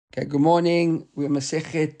Okay, good morning. We're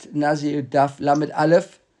Masechet Nazir Daf Lamed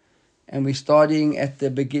Aleph, and we're starting at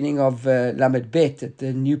the beginning of Lamed Bet, at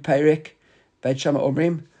the new Perek, Beit Shammai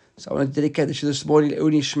Omrim. So I want to dedicate the Shul this morning to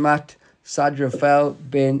Uni Shmat, Sad Rafael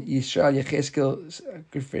Ben Yisrael Yecheskel,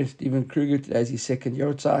 good friend Stephen Kruger. Today's his second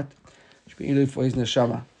Yortzeit. Should be Elul for his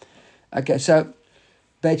Neshama. Okay, so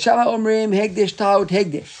Beit Shammai Omrim, Hegdesh Taut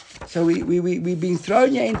Hegdesh. So we've been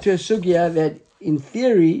thrown here into a sugya that, in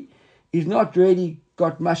theory, is not really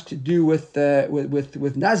got much to do with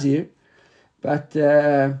Nazir, but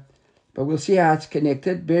we'll see how it's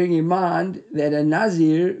connected. Bearing in mind that a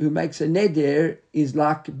Nazir who makes a neder is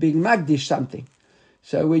like being magdish something.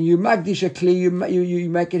 So when you magdish a kli, you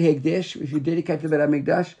make it hegdesh. If you dedicate to the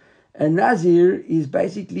Mikdash, a Nazir is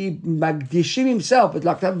basically magdishim himself. It's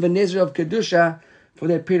like having a nezer of kedusha for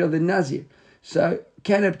that period of the Nazir. So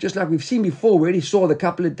can it, just like we've seen before, we already saw the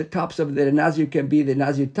couple of the types of the Nazir can be the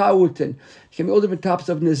Nazir Taut, and it can be all different types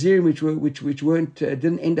of Nazirim which weren't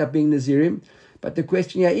didn't end up being Nazirim. But the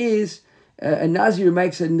question here is, a Nazir who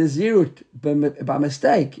makes a Nazirut by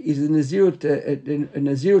mistake, is the Nazirut a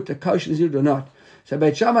Nazirut a kosher Nazirut or not? So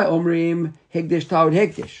Beit Shammai Omrim Hegdesh Taut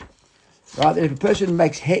Hegdesh. Right, if a person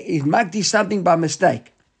is magdish something by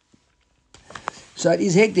mistake, so it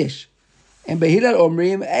is Hegdesh. And Behilal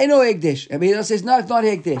Omrim, Eino Hegdesh. And Behilal says, no, it's not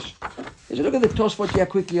Hegdesh. Let's look at the Tosfot here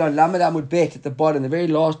quickly on Lamed Amud Bet at the bottom, the very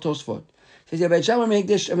last Tosfot. It says, yeah, Beit Shammai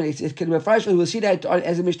Hegdesh, I mean, it can be fresh, we'll see that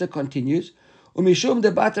as the Mishnah continues. Umishum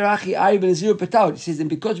de Batarachi Ariv Nazirut Petaut. It says, and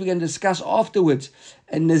because we're going to discuss afterwards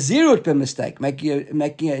a Nazirut by mistake, making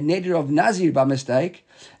a neder of Nazir by mistake,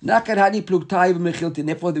 Nakad Hani Pluktai B'Mechiltin.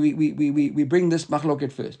 Therefore, we bring this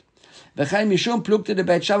machloket first. V'chein Mishum Plukta de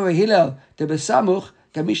Beit Shammai Behilal de Besamuch.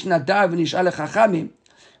 We're going to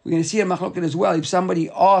see a machloket as well. If somebody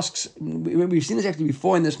asks, we've seen this actually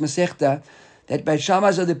before in this Masechta, that Beit Shammai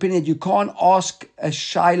is of the opinion that you can't ask a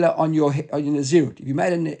shaila on your Nazirut. If you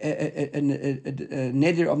made a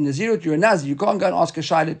neder of Nazirut, you're a Nazir. You can't go and ask a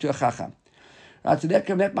shaila to a Chacham. Right, so that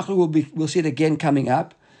machloket we'll see it again coming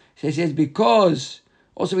up. So he says, because,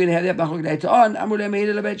 also we're going to have that machloket later on,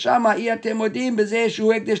 Beit Shammai,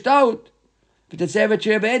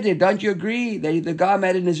 don't you agree that the guy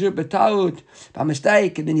made a Nazir B'taut by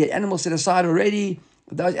mistake, and then he had animals set aside already?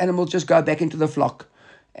 Those animals just go back into the flock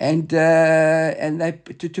and they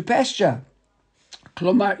to pasture.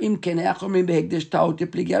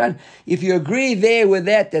 If you agree there with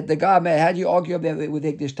that the guy made, how do you argue about that with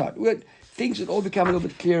Hegdesh Taut? Things will all become a little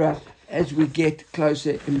bit clearer as we get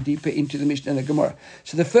closer and deeper into the Mishnah and the Gemara.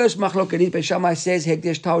 So the first machloket is Beit Shammai says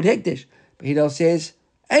Hegdesh Taut Hegdesh, but Hillel says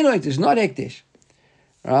it's not Hegdesh.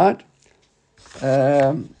 Right?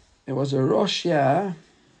 It was a Rosh, yeah.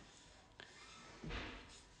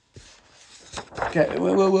 Okay,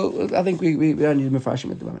 I think we don't need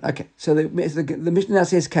Mefashim at the moment. Okay, so the Mishnah now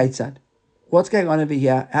says Keitzad. What's going on over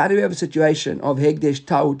here? How do we have a situation of Hegdesh,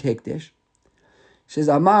 Taut, Hegdesh? It says,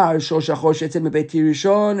 Amar, Shoshachos, Etzem, Beti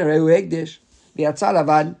Rishon, Reu Hegdesh, V'yatzal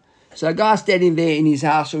Avad. So a guy standing there in his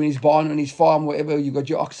house or in his barn or in his farm, wherever you got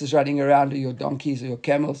your oxes running around or your donkeys or your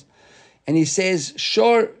camels, and he says,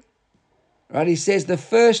 sure, right? He says the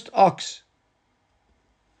first ox,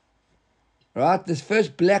 right? This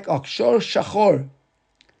first black ox, shor shachor,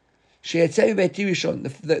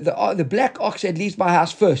 the black ox that leaves my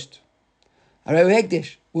house first.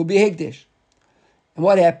 Hegdesh will be Hegdesh. And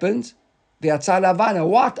what happens? A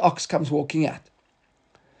white ox comes walking out.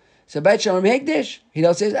 So Beit Shammai Hegdesh, he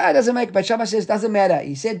says, it doesn't make. Beit Shammai says, doesn't matter.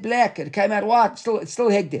 He said black, it came out white, it's still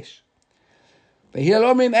Hegdesh. But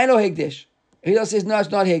Hillel Omrim Eno Hegdesh. Hillel says, no, it's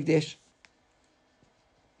not Hegdesh.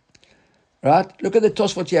 Right? Look at the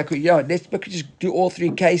Tosfot here. Yeah, let's just do all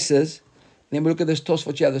three cases. And then we'll look at this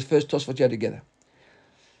Tosfot here, this first Tosfot here together.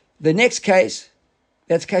 The next case,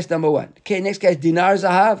 that's case number one. Okay, next case, Dinar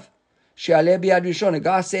Zahav. She'aleh biyad rishon. A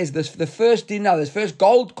guy says, the first dinar, this first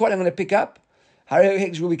gold coin I'm going to pick up, Harei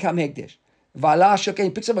Hegdesh will become Hegdesh. Vala Shoken, he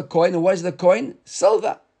picks up a coin, and what is the coin?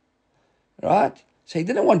 Silver. Right? So he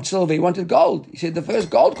didn't want silver, he wanted gold. He said, the first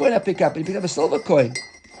gold coin I pick up, and he picked up a silver coin.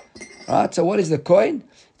 Right? So what is the coin?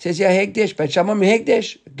 It says, yeah, Hegdesh. Beit Shammai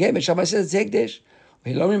Hegdesh. Again, Beit Shammai says it's Hegdesh.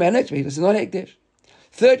 Hilomim Enet, but he says it's not Hegdesh.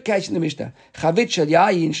 Third case in the Mishnah. Chavit shel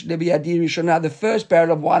yayin shle biyadi rishona. The first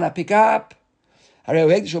barrel of wine I pick up, Harei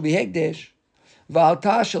Hegdesh will be Hegdesh.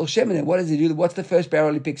 V'alta shel shemen. And what does he do? What's the first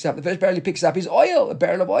barrel he picks up? The first barrel he picks up is oil, a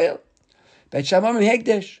barrel of oil. Beit Shammai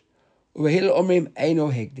Hegdesh. U'Hillel Omrim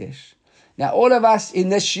Eino Hegdesh. Now, all of us in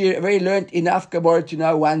this year have already learned enough Gemara to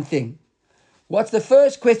know one thing. What's the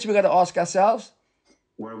first question we're going to ask ourselves?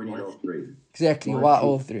 Why do we need all three? Exactly. Why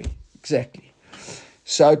all three? Exactly.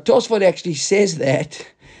 So Tosfot actually says that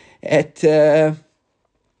at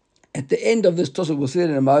At the end of this Tosfot, we'll see it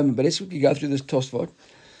in a moment, but let's quickly go through this Tosfot.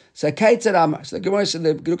 So Keitzad Amar. So the Gemara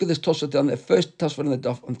said, look at this Tosfot on the first Tosfot on the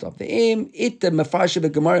top. The Mefarshim the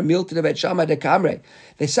Gemara milked the Beit Shammai de Kamre.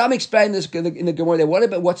 There's some explain this in the Gemara there.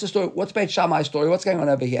 What's the story? What's Beit Shammai's story? What's going on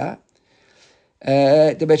over here?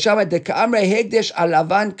 The Beit Shammai de Kamre Hegdesh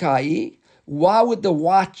Alavan Kai. Why would the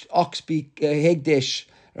white ox be Hegdesh?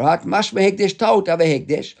 Right? Mashma Hegdesh Taut Ava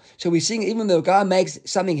Hegdesh. So we're seeing even though the guy makes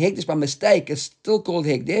something Hegdesh by mistake, it's still called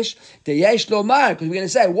Hegdesh. The Yesh Lomar, because we're going to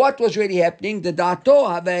say what was really happening. The Dato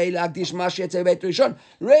Ava Lagdish Mashet Beit Rishon.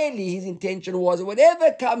 Really, his intention was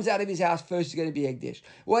whatever comes out of his house first is going to be Hegdesh.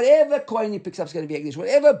 Whatever coin he picks up is going to be Hegdesh.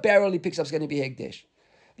 Whatever barrel he picks up is going to be Hegdesh.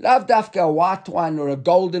 Lav Dafka, a white one or a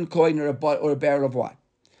golden coin or a barrel of wine.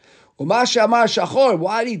 Umasha Amar Shachor,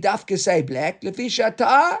 why did Dafka say black? Lefi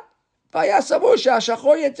Shata. Because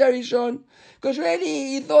really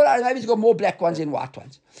he thought maybe he's got more black ones than white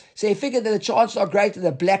ones. So he figured that the chances are greater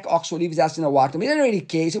the black ox will leave his house in a white one. He didn't really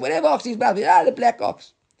care. He said, whatever ox he's about, the black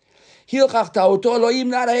ox. Therefore,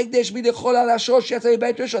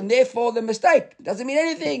 the mistake doesn't mean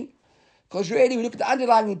anything. Because really, we look at the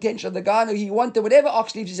underlying intention of the guy, and he wanted whatever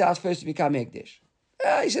ox leaves his house first to become Hekdesh.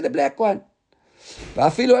 He said the black one.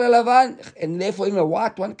 And therefore, even a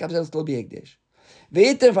white one comes out and still be Hekdesh.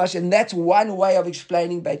 And that's one way of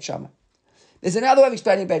explaining Beit Shammai. There's another way of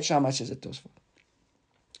explaining Beit Shammai, says the Tosfot.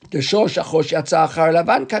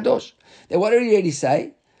 Then what did he really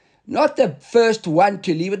say? Not the first one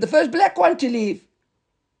to leave, but the first black one to leave.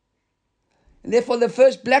 And therefore the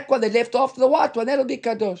first black one that left after the white one, that'll be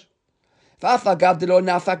Kadosh. Even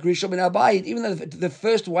though the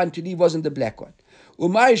first one to leave wasn't the black one.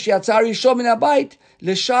 This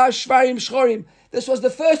was the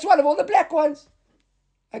first one of all the black ones.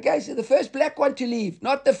 Okay, so the first black one to leave,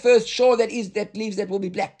 not the first shore that leaves that will be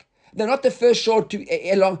black. They're not the first shore to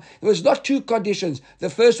along. There was not two conditions: the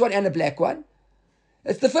first one and the black one.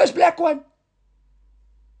 It's the first black one.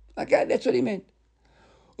 Okay, that's what he meant.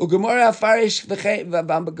 Gemara Farish, I'll explain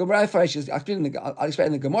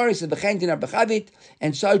the Gemara. He says v'chein dinar b'chavit,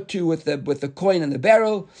 and so too with the coin and the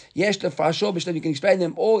barrel. Yesh lefarasho b'shleim. You can explain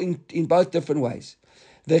them all in both different ways.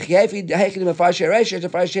 The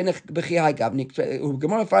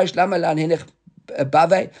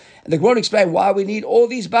Gemara explain why we need all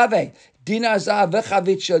these bave. Dinar zav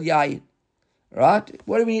v'chavit shel yayin. Right?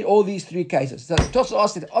 What do we need all these three cases? So Tosfot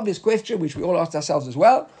asked an obvious question, which we all asked ourselves as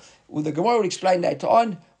well. Well, the Gemara will explain later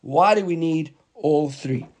on why do we need all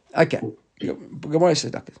three. Okay. Gemara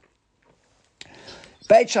says like this.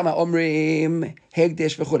 Beit Shammai omrim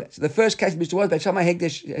hegdesh v'chule. So the first case was Beit Shammai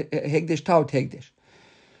hegdesh taut hegdesh.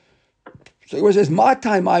 So it says, my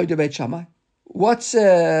time I do Beit Shammai. What's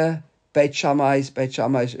Beit Shammai's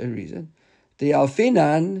reason? The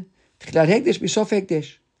Alfinan tchilat hegdesh b'sof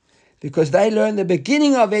hegdesh, because they learn the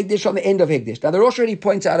beginning of hegdesh from the end of hegdesh. Now the Rosh already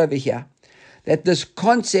points out over here that this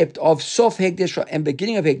concept of sof hegdesh and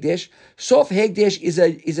beginning of hegdesh, sof hegdesh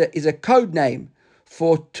is a code name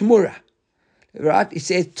for tmura. Right? It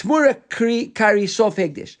says tmura kari sof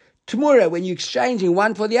hegdesh. Tmura, when you're exchanging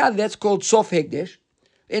one for the other, that's called sof hegdesh.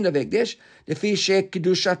 End of Hekdesh, because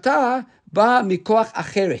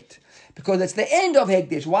it's the end of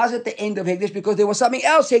Hekdesh. Why is it the end of Hekdesh? Because there was something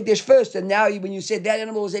else Hekdesh first, and now when you said that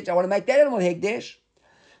animal was Hekdesh, I want to make that animal Hekdesh.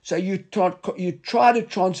 So you try to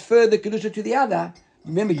transfer the Kedusha to the other.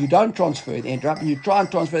 Remember, you don't transfer the end, right? And you try and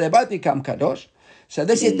transfer, they both become Kadosh. So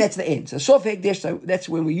that's the end. So Sof Hekdesh, so that's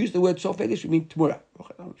when we use the word Sof Hekdesh, we mean Tmura.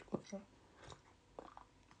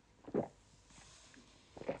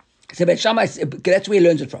 So Beit Shammai, that's where he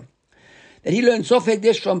learns it from. That he learns Sof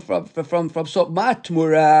Hekdesh from Sof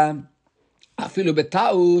Tmura, Afilu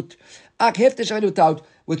B'Taut, Ak Heftesh Afilu B'Taut.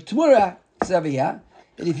 With Tmura, it's over here,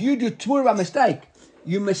 that if you do Tmura by mistake,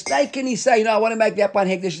 you mistakenly say, I want to make that one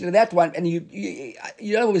Hekdesh to that one, and you don't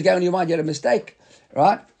know what was going on in your mind, you had a mistake,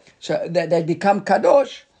 right? So that they become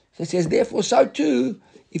Kadosh. So it says, therefore, so too,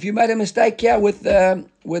 if you made a mistake here with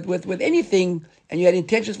anything, and you had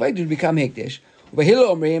intentions for it to become Hekdesh, but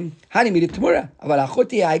Hillel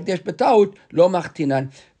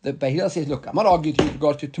says, look, I'm not arguing with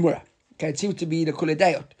regards to Tmura. Okay, it seems to be the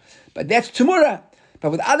Kuledayot. But that's Tmura.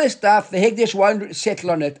 But with other stuff, the Hekdesh won't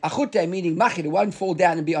settle on it. Achute, meaning Machir, won't fall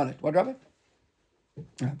down and be on it. What, Rabbi?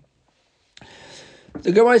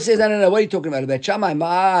 The Gemara says, no, what are you talking about? Beit Shammai,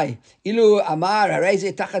 mai, ilu amar,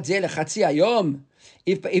 hareze tachat zeh lechatzi hayom.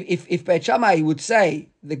 If Beit Shammai would say,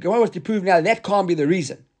 the Gemara was to prove now that can't be the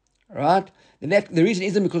reason. Right? The reason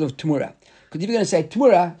isn't because of Tmura. Because if you're going to say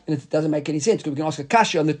Tmura, and it doesn't make any sense, because we can ask a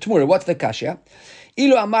kasha on the Tmura. What's the kasha?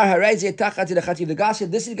 Ilu amar hareze tachat zeh lechatzi. The guy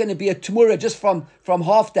said, this is going to be a Tmura just from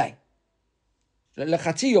half day.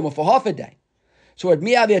 Lechatzi yom, for half a day. So what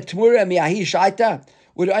mi'avir Tmura mi'ahi shaita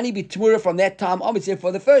would only be Tmura from that time onwards.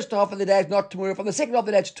 For the first half of the day, it's not Tmura. From the second half of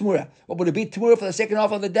the day, it's Tmura. What would it be Tmura for the second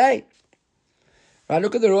half of the day? Right,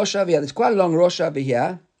 look at the Rosh over here. There's quite a long Rosh over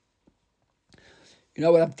here. You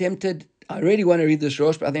know what, I'm tempted. I really want to read this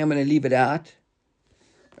Rosh, but I think I'm going to leave it out.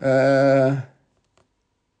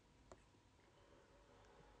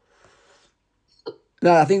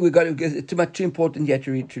 No, I think we've got it's too important here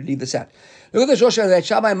to leave this out. Look at this Rosh over here.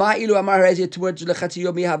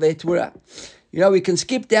 You know, we can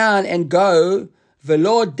skip down and go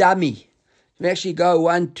Velo Dami. We actually go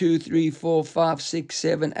 1, 2, 3, 4, 5, 6,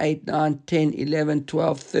 7, 8, 9, 10, 11,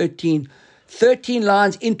 12, 13. 13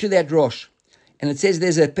 lines into that Rosh. And it says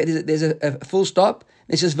there's a full stop.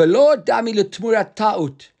 It says Velo Dami L'Tmura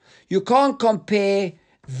Ta'ut. You can't compare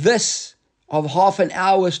this of half an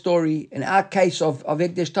hour story, in our case of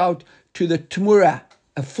Hekdesh Ta'ut, to the Tmura,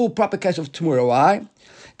 a full proper case of Tmura. Why?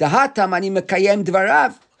 Dahatam ani mekayem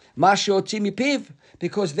dvarav.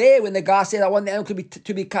 Because there, when the guy said, I want the animal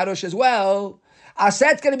to be kadosh as well, I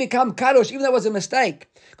said it's going to become kadosh, even though it was a mistake.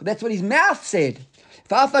 Because that's what his mouth said.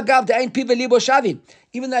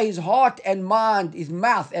 Even though his heart and mind, his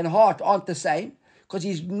mouth and heart aren't the same, because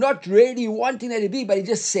he's not really wanting it to be, but he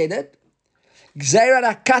just said it. Gzerat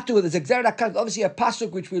HaKatuv, there's a Gzerat HaKatuv, obviously a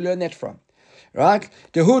pasuk which we learn that from. Right?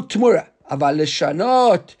 Dehu Tmura. Aval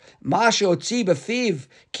Leshanot, Ma she'otzi b'fiv,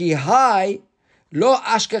 ki hai, Lo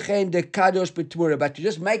ashkachen de kadosh b'tmura, but to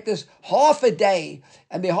just make this half a day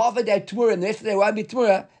and be half a day tmura, and the rest of the day won't be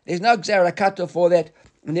tmura. There's no gzera kato for that,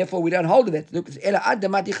 and therefore we don't hold to that. Look, ela ad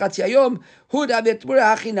damati chatzi hayom hu davir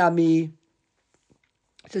tmura achinami.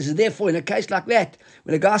 It says therefore in a case like that,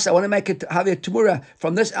 when a guy says I want to make it have a tmura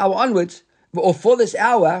from this hour onwards, or for this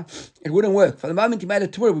hour, it wouldn't work. For the moment he made a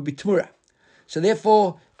tmura, it would be tmura. So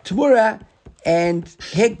therefore tmura and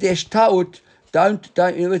hekdesh ta'ut. Don't,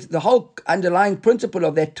 you know, the whole underlying principle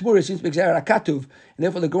of that Tmura seems to be Gzerat HaKatuv, and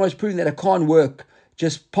therefore the Gemara is proving that it can't work.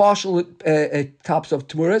 Just partial types of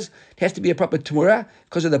Tmuras. It has to be a proper Tmura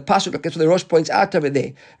because of the pasuk. That's what the Rosh points out over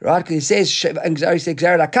there, right? Because he says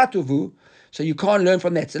Gzerat HaKatuvu, so you can't learn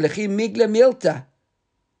from that. So Lechi Migla Milta,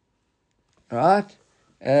 right?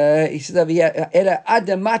 He says over here, Ela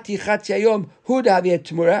Adamati Chatzi Hayom Hu Davir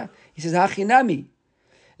Tmura. He says Hachinami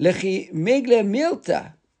Lechi Migla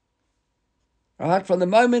Milta. Right, from the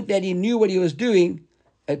moment that he knew what he was doing,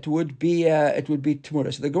 it would be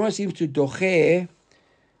Tmura. So the Gemara seems to doche,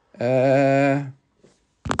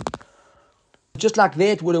 just like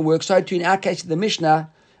that wouldn't work. So too in our case, the Mishnah,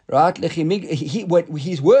 right?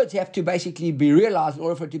 His words have to basically be realized in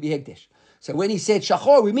order for it to be hekdesh. So when he said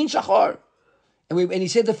shachor, we mean shachor, and he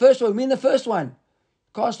said the first one, we mean the first one.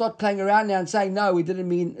 Can't start playing around now and saying, no, we didn't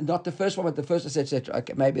mean not the first one, but the first, etc.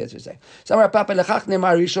 Okay, maybe that's what you're saying. So, Amar Papa lechach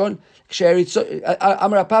ne'mar rishon,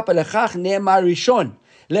 Amar Papa lechach ne'mar rishon,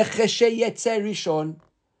 lecheshe yetze rishon.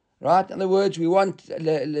 Right? In other words, we want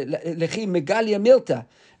lechi megalia milta.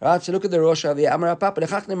 Right? So look at the Rosh over here. Amar Papa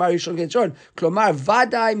lechach ne'mar rishon rishon. Klomar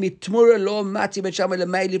vadai mitmura lo matzi bet shama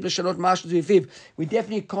lemeili b'shanot mashut v'fiv. We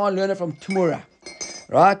definitely can't learn it from Tmura.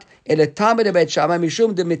 Right? So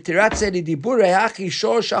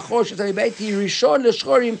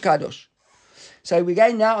we're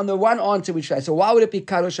going now on the one answer which says, so why would it be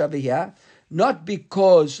kadosh over here? Not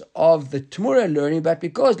because of the Tmura learning, but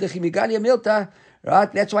because lechimigalia milta,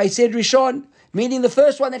 right? That's why he said Rishon, meaning the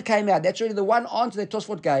first one that came out. That's really the one answer that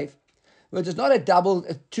Tosfot gave. But it's not a double,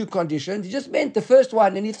 two conditions. He just meant the first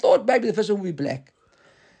one, and he thought maybe the first one would be black.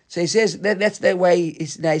 So he says that's the way.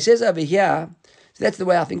 Now he says over here. So that's the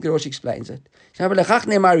way I think the Rosh explains it. We're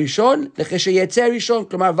explaining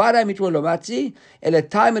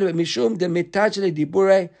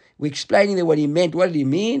that what he meant. What did he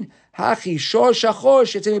mean? The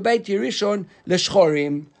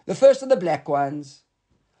first of the black ones.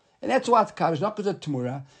 And that's why it's kadosh, not because of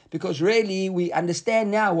Tmura, because really we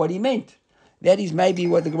understand now what he meant. That is maybe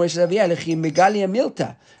what the Gemara says over here, megalia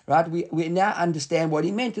milta, right? We now understand what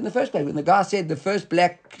he meant in the first place. When the guy said the first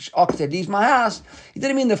black ox that leaves my house, he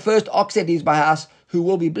didn't mean the first ox that leaves my house who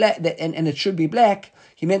will be black, and it should be black.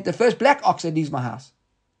 He meant the first black ox that leaves my house.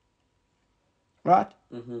 Right?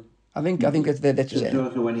 Mm-hmm. I think that's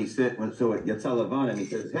so when he said, so at Yatzal Lavan, and he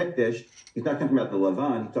says Hekdesh, he's not talking about the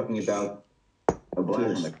Lavan, he's talking about a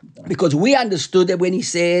black. Because we understood that when he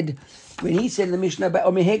said in the Mishnah,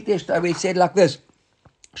 he said like this,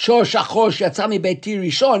 Shor Shachor Shatzami Beiti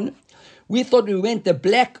Rishon, we thought we meant the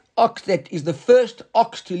black ox that is the first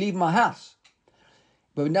ox to leave my house.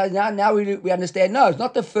 But now we understand, no, it's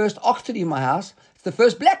not the first ox to leave my house, it's the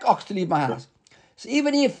first black ox to leave my house. So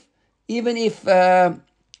even if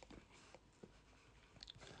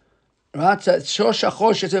Right, so Shor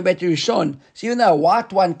Shachor Shetzim Bet Rishon. So even though a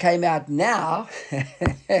white one came out now,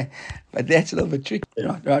 but that's a little bit tricky.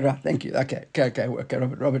 Right. Thank you. Okay,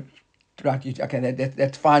 Robert. Right,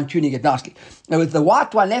 that's fine tuning it nicely. Now, with the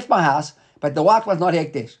white one left my house, but the white one's not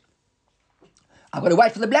Hekdesh. I've got to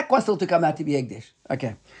wait for the black one still to come out to be Hekdesh.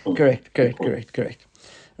 Okay, correct.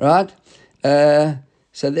 Right.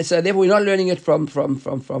 So therefore we're not learning it from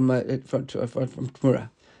Gemara. Wait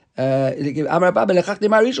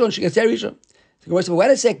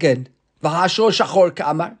a second. But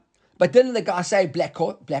didn't the guy say black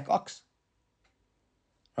ox?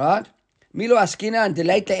 Right? Milo Askina and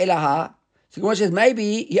Delate Elaha. So Gemara says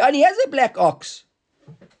maybe he only has a black ox.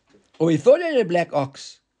 Or he thought he had a black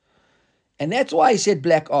ox. And that's why he said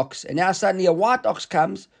black ox. And now suddenly a white ox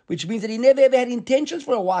comes, which means that he never ever had intentions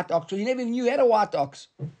for a white ox, or he never even knew he had a white ox.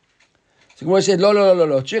 So Gemara said,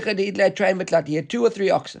 lo. He had 2 or 3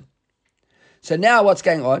 oxen. So now what's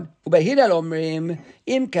going on? He says,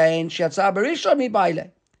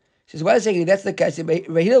 wait a second, if that's the case,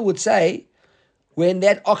 Behilal would say, when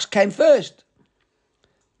that ox came first.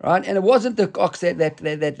 Right? And it wasn't the ox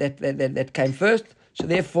that came first, so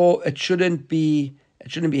therefore it shouldn't be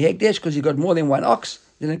Hekdesh because he got more than one ox,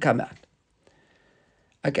 didn't come out.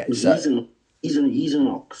 Okay, so he's an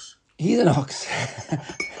ox. He's an ox.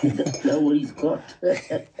 That's what he's got.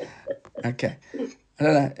 Okay. I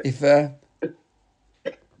don't know if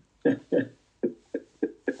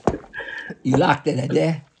you like that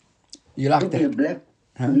there. You like Could be a that. black,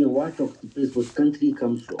 could be a white ox, depends what country he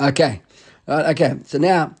comes from. Okay. Okay. So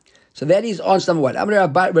that is answer number 1. I'm going to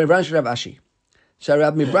Rav Ashi. So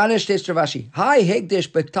Rav Mibranish says to Rav Ashi, Hi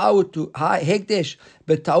Hekdesh betautu Hekdesh.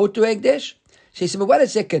 She said, but wait a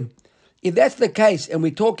second. If that's the case, and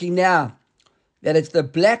we're talking now that it's the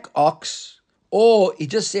black ox, or he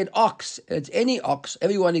just said ox, it's any ox,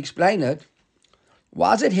 everyone explain it,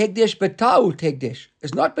 why is it Hekdesh betaut Hekdesh?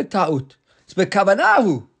 It's not betaut, it's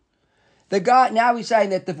bekavanahu. The guy, now we're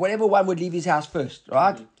saying that whatever one would leave his house first,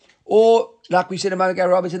 right? Or, like we said a moment ago,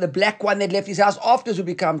 Robert said, the black one that left his house afterwards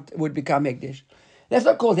would become Hekdesh. That's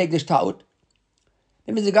not called Hekdesh taut.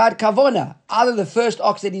 That means the guy had kavona. Either the first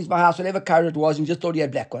ox that leaves my house, whatever color it was, and just thought he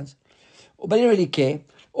had black ones, but he didn't really care.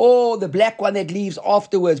 Or the black one that leaves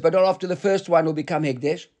afterwards, but not after the first one, will become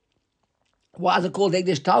Hekdesh. Why is it called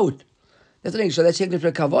Hekdesh taut? That's the thing. So that's Hekdesh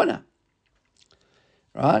bekavona.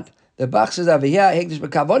 Right? The Bach says over here, Hekdesh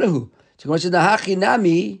bekavonahu. So it says, Nahachi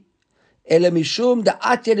nami, ele mishum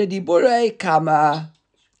da'atya nediburei kama.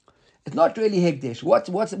 It's not really Hekdesh.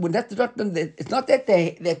 When that's not, it's not that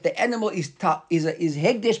the animal is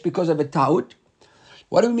Hekdesh because of a taut.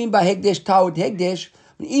 What do we mean by Hekdesh taut? Hekdesh,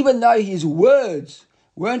 even though his words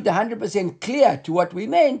weren't 100% clear to what we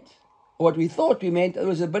meant, or what we thought we meant, it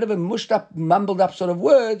was a bit of a mushed up, mumbled up sort of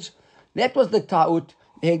words. That was the taut.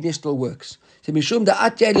 Hekdesh still works. So mishum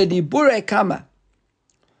da'atya ledibure kama.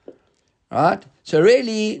 Right? So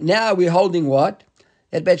really, now we're holding what?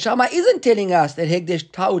 That Beit Shammai isn't telling us that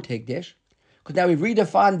Hekdesh taut Hekdesh, because now we've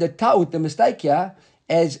redefined the taut, the mistake here,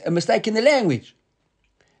 as a mistake in the language.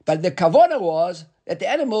 But the kavana was that the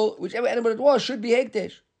animal, whichever animal it was, should be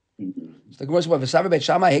Hekdesh. So the Gemara says, "V'savar Beit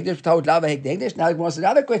Shammai Hekdesh taut lava Hekdesh." Now the Gemara says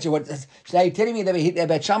another question. So now you're telling me that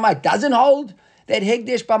Beit Shammai doesn't hold that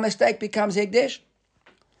Hekdesh by mistake becomes Hekdesh,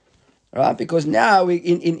 right? Because now we're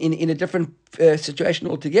in a different situation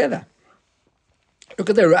altogether. Look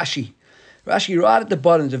at the Rashi. Rashi right at the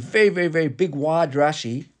bottom is a very, very, very big, wide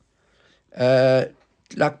Rashi,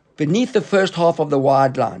 like beneath the first half of the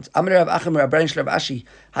wide lines. Amar Rav Achim Rav Branch Rav Ashi.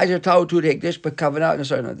 Hazer Tau Tu Hekdesh Bekavana. No,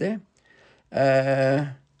 sorry, not there.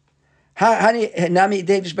 Hani Nami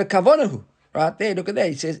Hekdesh Bekavonahu. Right there, look at that.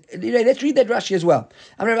 He says, let's read that Rashi as well.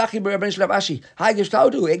 Amar Rav Achim Rav Branch Rav Ashi. Hazer Tau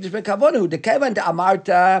Tu Hekdesh Bekavonahu. The Kavan de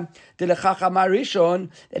Amarta de Lechach Amar Rishon.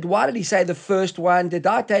 That why did he say the first one? The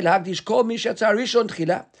Datel Hagdish Kol Mishatzar Rishon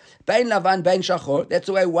Tchila. Bein Lavan, Bein Shachor. That's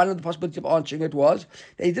the way one of the possibilities of answering it was.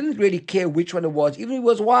 That he didn't really care which one it was, even if it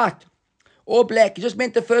was white or black. He just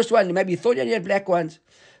meant the first one. Maybe he thought he had black ones.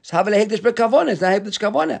 So Havale Hekdesh Bekavona. It's not Hekdesh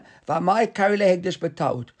Kavona. V'amai Karile Hekdesh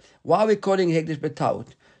Betaut. Why are we calling Hekdesh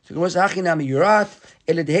Betaut? So it was Hachinami Yurat.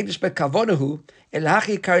 Ele de Hekdesh Bekavonahu. El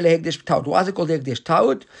Hachi Karile Hekdesh Betaut. Why is it called Hekdesh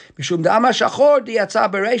Taut? Mishum Da'ama Shachor Di Yatza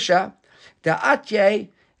Bereisha. Da'atye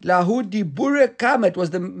Lahu Dibure Kam. It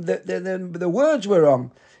was the words were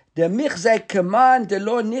wrong. The michzei command the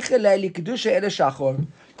Lord nichelei likdusha ele shachor,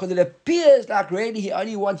 because it appears like really he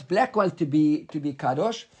only wants black ones to be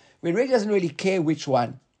kadosh, when really doesn't really care which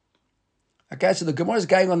one. Okay, so the Gemara is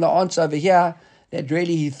going on the answer over here that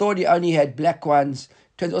really he thought he only had black ones.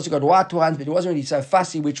 Turns out also got white ones, but he wasn't really so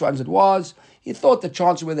fussy which ones it was. He thought the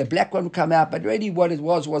chance where the black one would come out, but really what it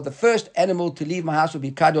was the first animal to leave my house would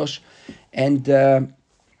be Kadosh, and it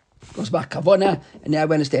was by Kavona, and now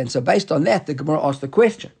we understand. So based on that, the Gemara asked the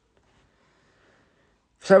question.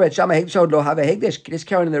 So let's carry on in the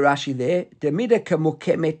Rashi there.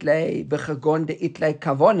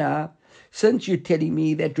 Since you're telling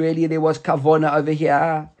me that really there was Kavona over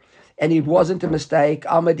here, and it wasn't a mistake,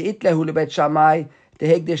 so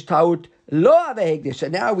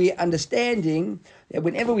now we're understanding that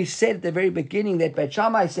whenever we said at the very beginning that Beit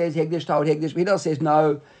Shammai says Hegdesh Taut Hegdesh, Hillel says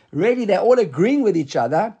no, really they're all agreeing with each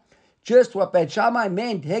other. Just what Beit Shammai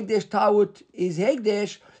meant, Hegdesh Taut is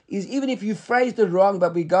Hegdesh, is even if you phrased it wrong,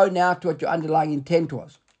 but we go now to what your underlying intent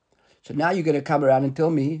was. So now you're going to come around and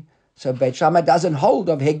tell me, so Beit Shammai doesn't hold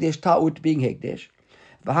of Hegdesh Taut being Hegdesh.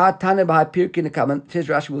 V'ha Tana b'ha Pirkin Kaman, says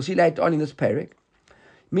Rashi, we'll see later on in this parak.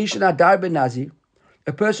 Mishna Dar ben Nazir,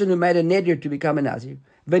 a person who made a neder to become a Nazir.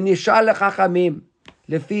 V'nishal l'chachamim,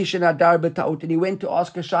 lefi shena dar b'taut, and he went to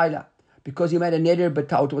ask a shaila, because he made a neder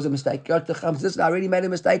b'taut, it was a mistake. Listen, I already made a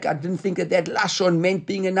mistake, I didn't think that lashon meant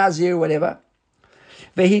being a Nazir, whatever.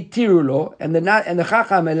 V'hitiru lo, and the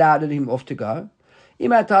chacham allowed him off to go.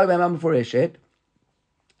 If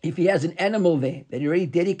he has an animal there that he already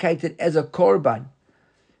dedicated as a korban,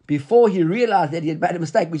 before he realized that he had made a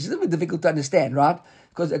mistake, which is a little bit difficult to understand, right?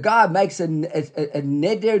 Because a guy makes a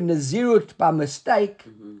neder nazirut by mistake,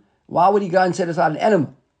 why would he go and set aside an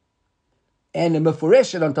animal? And a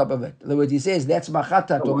mefureshet on top of it. In other words, he says, that's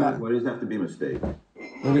machatat. Why does it have to be a mistake?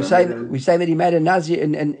 Well, we say that he made a nazir,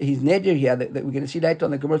 and he's neder here, that we're going to see later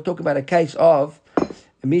on. The Gemara is talking about a case of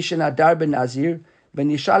Mishan Adar ben Nazir, ben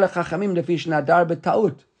Yishal Chachamim lefish Adar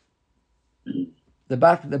b'taut. There's a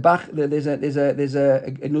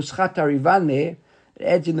nuschat arivan there that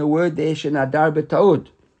adds in the word there shenadar b'taut.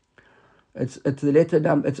 It's the letter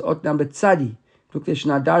number, it's ot number tzadi. Look there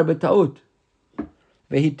shenadar b'taut.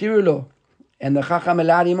 Vehitiru lo, and the chacham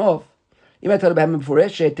allowed him off. Im atal b'hem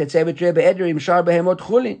mefureshet tetzeh v'treh be'eder im shar behemot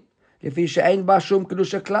chulin lefi she'ein ba shum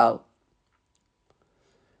kedusha klal.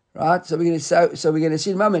 Right, so we're going to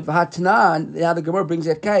see in a moment. V'hatnan, now the Gemara brings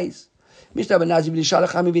that case. So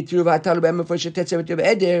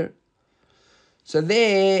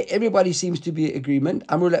there, everybody seems to be in agreement.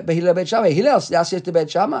 Hillel says to Beit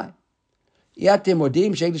Shammai,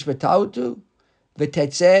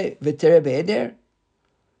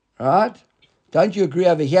 right? Don't you agree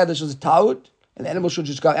over here this was a taut, and the animal should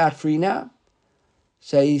just go out free now?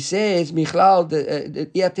 So he says, Michlal,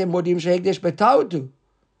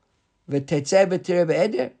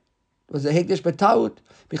 was a Hegdesh B'taut,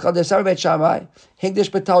 because the Sarah Beit Shammai, Hegdesh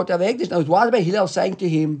B'taut of Hegdesh. Now, why is Hillel saying to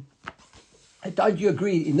him, don't you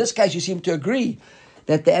agree? In this case, you seem to agree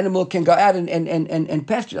that the animal can go out and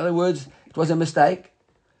pasture. In other words, it was a mistake.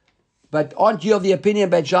 But aren't you of the opinion,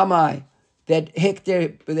 Beit Shammai, that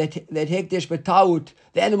Hegdesh B'taut,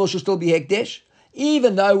 the animal should still be Hegdesh?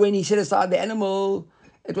 Even though when he set aside the animal,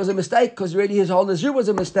 it was a mistake, because really his whole Nazir was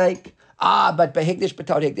a mistake. But by Hegdesh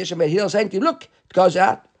B'taut Hegdesh, and Hillel saying to him, look, it goes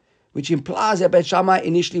out. Which implies that Beit Shammai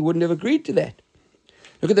initially wouldn't have agreed to that.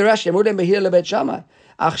 Look at the Rashi. Beit Shammai.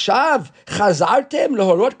 Achshav chazartem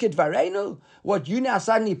lehorot kedvareinu. What, you now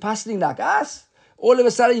suddenly passing like us? All of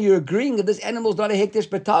a sudden you're agreeing that this animal is not a hekdesh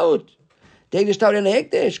b'taut. Hekdesh taut and a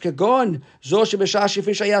hekdesh. Kagon zo shebeshah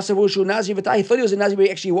shefish hayasavu shu nazi v'tai. He thought he was a nazi, but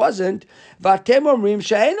he actually wasn't. V'atem omrim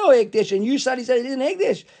she'eno hekdesh. And you suddenly said it isn't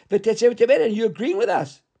hekdesh. V'tetzev tebed. And you're agreeing with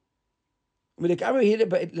us. Now suddenly,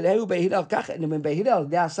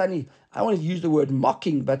 I don't want to use the word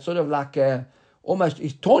mocking, but sort of like almost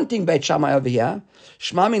he's taunting Beit Shammai over here.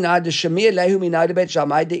 We understand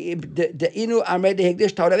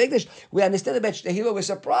the Hillel was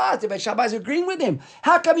surprised that Beit Shammai is agreeing with him.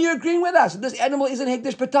 How come you're agreeing with us? This animal isn't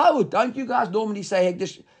Hegdesh B'taut. Don't you guys normally say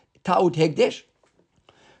Hegdesh Taut Hegdesh?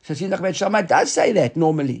 So it seems like Beit Shammai does say that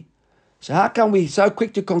normally. So how come we so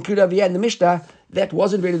quick to conclude over here in the Mishnah that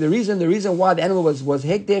wasn't really the reason? The reason why the animal was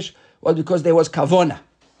Hegdesh was because there was Kavona.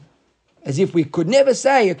 As if we could never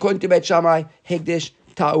say, according to Beit Shammai, Hegdesh,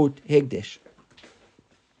 Taut, Hegdesh.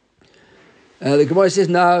 The Gemara says,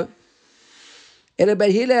 no. Ela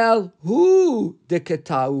Beit Hillel, who the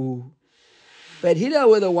Ketau? Beit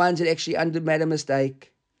Hillel were the ones that actually made a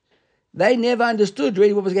mistake. They never understood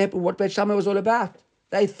really what was going to happen, what Beit Shammai was all about.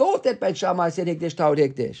 They thought that Beit Shammai said Hegdesh, Taut,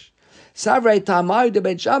 Hegdesh. Savrei Tamai de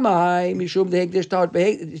Beit Shammai, Mishum de Hegdesh, Taut,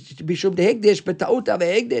 Mishum de Hegdesh, B'taut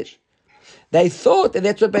ave Hegdesh. They thought that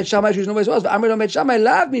that's what Beit Shammai's reason always was. Amar Beit Shammai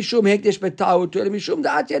lav Mishum Hegdesh B'taut, Mishum de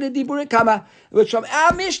Atya de Dibure Kama, which from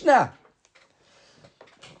our Mishnah.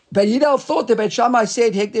 But Hillel thought that Beit Shammai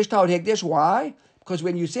said Hegdesh, Taut, Hegdesh. Why? because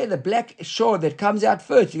when you say the black shore that comes out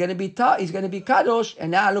first, he's going to be kadosh,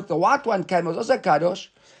 and now look, the white one came was also kadosh.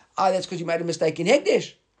 That's because you made a mistake in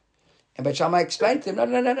Hekdesh. And Beit Shammai explained to them,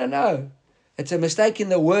 no. It's a mistake in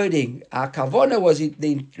the wording. Our kavona was,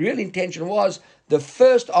 the real intention was the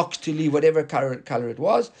first ox to leave, whatever color it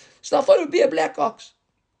was. So I thought it would be a black ox.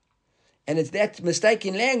 And it's that mistake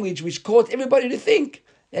in language which caused everybody to think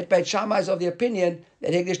that Beit Shammai is of the opinion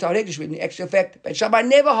that Hekdesh Tahor Hekdesh, when in actual fact, Beit Shammai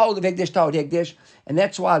never hold of Hekdesh Tahor Hekdesh, and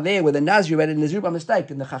that's why there, with the Nazir, had a Nazir by mistake,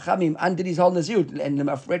 and the Chachamim undid his whole Nazir, and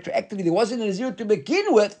retroactively there wasn't a Nazir to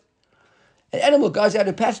begin with. An animal goes out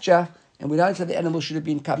of pasture, and we don't say the animal should have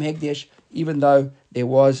been Kam Hekdesh, even though there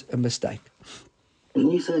was a mistake.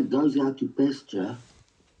 When you say it goes out to pasture,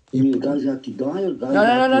 you mean it goes out to die or goes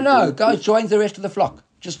No. Goes, joins the rest of the flock.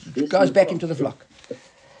 Just goes back into the flock.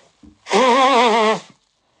 Yeah.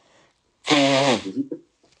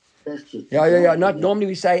 Not normally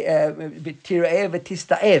we say v'tira'ev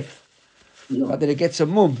v'tista'ev, but then it gets a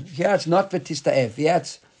mum. Here it's not v'tista'ev. Here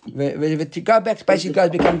it's go back. Basically,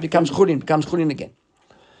 becomes chulin again.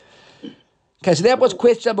 Okay, so that was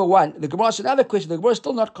question number one. The Gemara asked another question. The Gemara is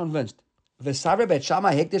still not convinced. V'savra Beit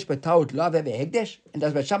Shammai hekdesh b'taut lo have hekdesh, and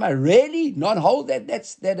does Beit Shammai really not hold that a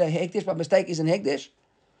hekdesh by mistake isn't hekdesh?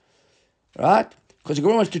 Right? Because the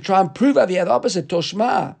Gemara wants to try and prove over here the opposite.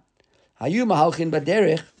 Toshma. Hayu mahalchin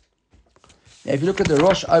baderech. Now, if you look at the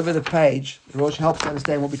Rosh over the page, the Rosh helps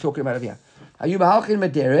understand what we're talking about over here. Hayu mahalchin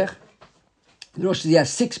baderech. The Rosh says, yeah,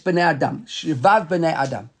 6 b'nei Adam. Shivav b'nei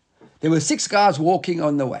Adam. There were 6 guys walking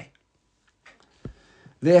on the way.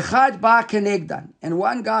 Ve'echad ba kenegdan. And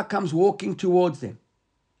one guy comes walking towards them.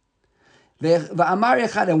 Ve'amar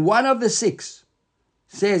echad. And one of the 6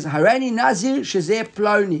 says, Harani Nazir shezeh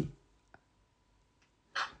ploni.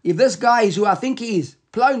 If this guy is who I think he is,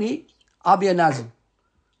 Ploni, I'll be a Nazir.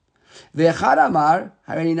 Ve'echad amar,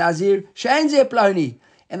 Harani Nazir, she'en zeh Ploni.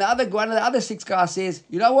 And one of the other 6 guys says,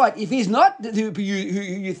 you know what, if he's not who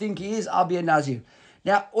you think he is, I'll be a Nazir.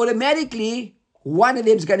 Now, automatically, one of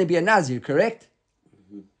them is going to be a Nazir, correct?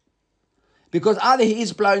 Mm-hmm. Because either he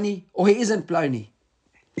is Ploni or he isn't Ploni.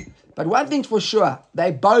 But one thing's for sure,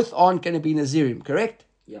 they both aren't going to be Nazirim, correct?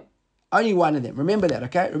 Yeah. Only one of them. Remember that,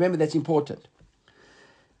 okay? Remember that's important.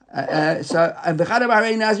 Then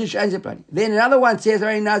another one says,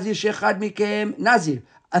 Nazir shechad mikem Nazir.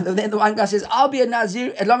 And then the one guy says, I'll be a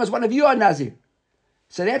Nazir as long as one of you are Nazir.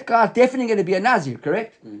 So that guy's definitely going to be a Nazir,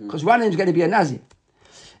 correct? Because one of them is going to be a Nazir.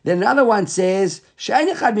 Then another one says, she'en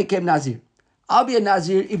echad mikem Nazir. I'll be a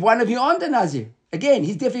Nazir if one of you aren't a Nazir. Again,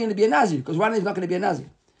 he's definitely going to be a Nazir because one of them is not going to be a Nazir.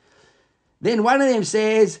 Then one of them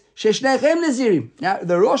says, sheshnechem Nazirim. Now,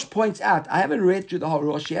 the Rosh points out, I haven't read through the whole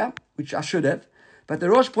Rosh here, which I should have, but the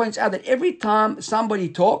Rosh points out that every time somebody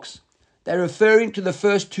talks, they're referring to the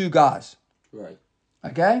first 2 guys. Right.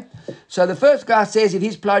 Okay? So the first guy says, if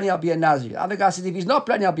he's Ploni, I'll be a Nazir. The other guy says, if he's not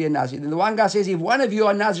Ploni, I'll be a Nazir. Then the one guy says, if one of you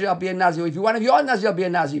are Nazir, I'll be a Nazir. If one of you are Nazir, I'll be a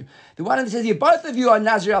Nazir. The one that says, if both of you are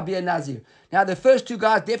Nazir, I'll be a Nazir. Now, the first 2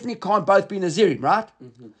 guys definitely can't both be Nazirim, right?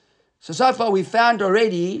 Mm-hmm. So far we found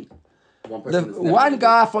already the one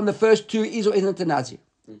guy from the first 2 is or isn't a Nazir.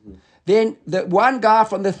 Mm-hmm. Then the one guy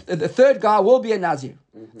from the third guy will be a Nazir.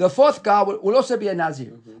 Mm-hmm. The 4th guy will also be a Nazir.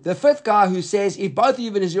 Mm-hmm. The 5th guy who says, if both of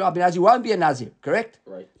you are Nazir, I'll be a Nazir, won't be a Nazir. Correct?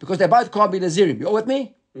 Right. Because they both can't be Nazirim. You all with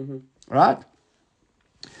me? Mm-hmm. Right?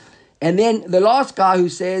 And then the last guy who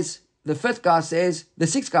says, the 5th guy says, the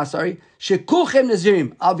 6th guy, shekulchem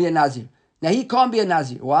Nazirim, I'll be a Nazir. Now he can't be a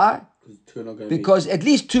Nazir. Why? Because at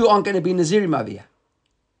least 2 aren't going to be Nazirim over here.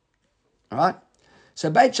 Alright? So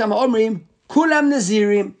Beit Shammai Omrim, Kulam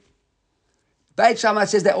Nazirim. Beit Shammai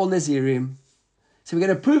says they're all Nazirim. So we're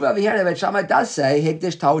going to prove over here that Beit Shammai does say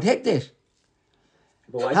Hekdesh, Taut, Hekdesh.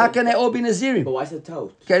 How can they all be Nazirim? But why is it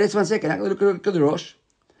Taut? Okay, just 1 second. Look at the Rosh.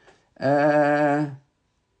 Beit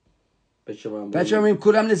Shammai Omrim,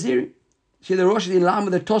 Kulam Nazirim. See, the Rosh is in line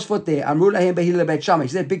with the Tosfot there. Amru lahem behilel Beit Shammai.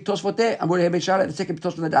 See that big Tosfot there? Amru lahem Beit Shammai. The second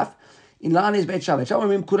Tosfot on the daf. In line is Beit Shammai. Beit Shammai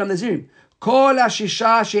Omrim, Kulam Nazirim. Kol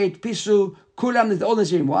ha-shisha she'itpisu kulam all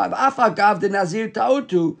Nazirim. Why? V'af hagav the Nazir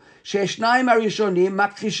ta'utu she'shnayim harishonim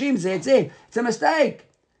makchishim zeh et zeh. It's a mistake.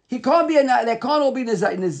 He can't be they can't all be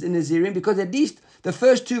Nazirim because at least the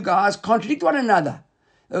first 2 guys contradict one another.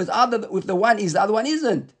 There's either if the one is, the other one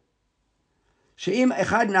isn't. She'im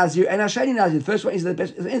echad Nazir and hasheni Nazir. The first one is the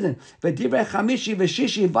best, isn't. But divrei chamishi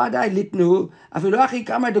v'shishi vadai litnu afilu achi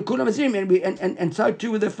kamar de kulam Nazirim, and so too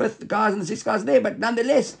with the 5th guys and the 6th guys there. But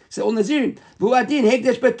nonetheless, it's all Nazirim. V'uadin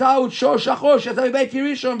hekdesh betaut shor shachor shatav beit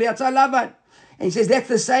Rishon v'yatza Lavan. And he says that's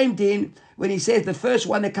the same din when he says the first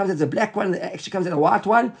one that comes as a black one actually comes as a white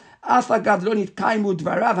one. Because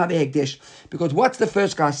what's the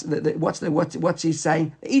first guy? What's he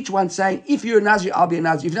saying? Each one's saying, if you're a Nazir, I'll be a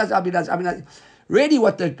Nazir. If you're a Nazir, I'll be a Nazir. I'll be a Nazir. Really,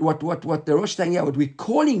 what the Rosh saying here, what we're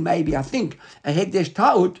calling maybe, I think, a Hekdesh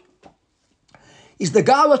Ta'ud, is the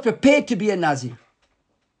guy was prepared to be a Nazir.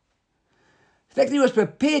 The fact that he was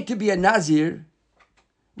prepared to be a Nazir,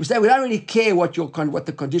 we say we don't really care what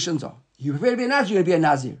the conditions are. You prepare to be a Nazir, you're going to be a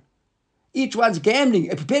Nazir. Each one's gambling.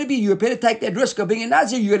 You're prepared to take that risk of being a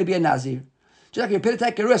Nazir, you're going to be a Nazir. Just like you're prepared to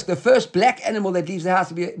take a risk. The first black animal that leaves the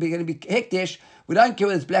house will be going to be Hekdesh. We don't care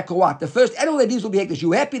whether it's black or white. The first animal that leaves will be Hekdesh.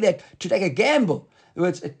 You're happy to take a gamble.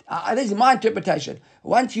 This is my interpretation.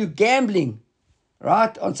 Once you're gambling,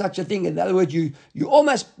 right, on such a thing, in other words, you're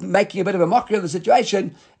almost making a bit of a mockery of the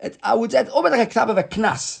situation. I would say it's almost like a club of a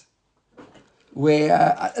knas.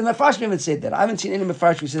 Where, and Mepharshim even said that. I haven't seen any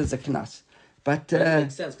Mepharshim who says it's a knas. But that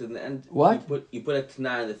makes sense, because in the end, what? You put a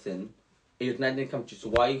Tanai in the thing, and your Tanai didn't come to you, so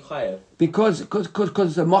why are you chayav? Because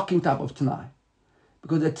it's a mocking type of Tanai.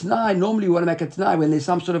 Because a Tanai, normally you want to make a Tanai when there's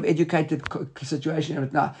some sort of educated situation of a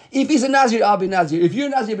Tanai. If he's a Nazir, I'll be a Nazir. If you're a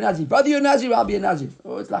Nazir, I'll be a Nazir. Brother, you're a Nazir, I'll be a Nazir.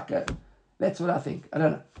 Oh, it's like that's what I think. I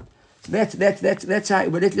don't know. So that's how,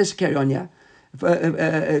 but let's carry on, yeah?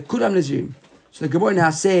 Kulam Nazirim. So the Gemara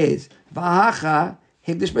now says, V'ahacha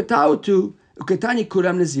hekdesh b'tautu uketani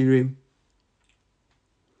kulam Nazirim.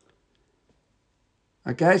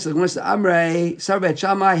 Okay, so the Gemara says, Amrei, Sarbet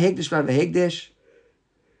Shammai, hekdesh v'hekdesh.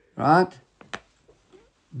 Right?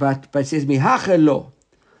 But it says mihacha lo.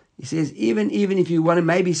 He says even if you want to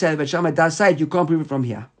maybe say that Bet Shammai does say it, you can't prove it from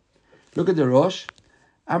here. Look at the Rosh.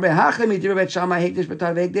 Amrei hacha midir Bet Shammai hekdesh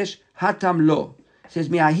b'tar v'hekdesh hatam lo. It says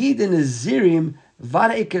miahid in Nazirim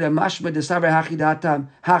vara ikir mashma de saver hachi datam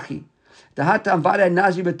hachi. The hatam vara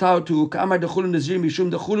nazir b'tar to kamar dechulu Nazirim mishum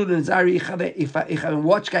dechulu Nazari ichaven.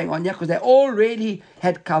 What's going on here? Because they already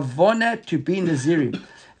had kavona to be Nazirim.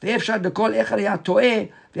 ואפשר לכל אחד היה טועה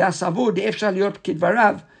והיה סבור דאפשר להיות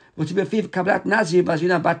כדבריו ותבפיו קבלת נזיר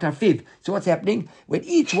בזינה בת תרפיו. So what's happening? When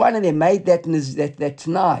each one of them made that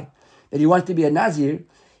Tanai, that he wanted to be a Nazir,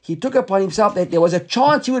 he took upon himself that there was a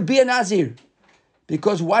chance he would be a Nazir.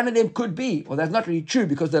 Because one of them could be. Well, that's not really true,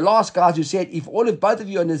 because the last guys who said, if both of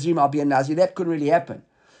you are Nazirim, I'll be a Nazir, that couldn't really happen.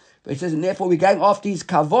 But it says, and therefore we're going after his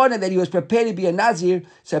kavana that he was prepared to be a Nazir.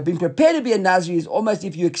 So being prepared to be a Nazir is almost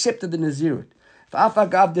if you accepted the Nazirut.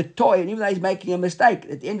 Gave the toy, and even though he's making a mistake,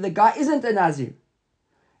 at the end the guy isn't a Nazir.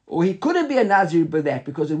 Or he couldn't be a Nazir by that,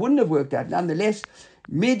 because it wouldn't have worked out. Nonetheless,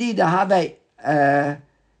 Midi dahave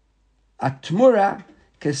atmura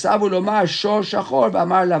kesavu lomar shor shachor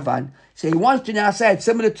v'amar lavan. So he wants to now say it's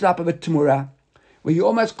similar to the type of a tmura, where you're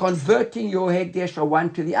almost converting your hekdesh from one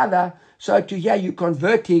to the other. So to here you're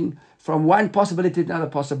converting from one possibility to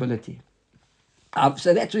another possibility.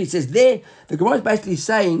 So that's what he says there. The Gemara is basically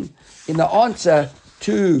saying in the answer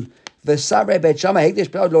to the Sabre Bet Shammai Hekdesh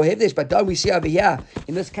B'Od Lo Hekdesh, but don't we see over here,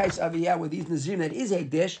 in this case over here with these Nazirim that is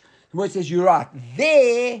Hekdesh, the Gemara says you're right.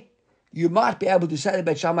 There, you might be able to say that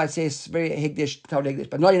Bet Shammai says very Hekdesh B'Od Hekdesh,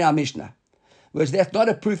 but not in our Mishnah. Whereas that's not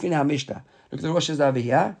a proof in our Mishnah. Look at the Rosh over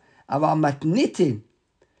here. Aval matnitin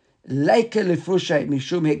leike lefushay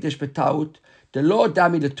mishum Hekdesh B'Taut the Lord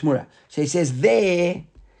dami the Tmura. So he says there,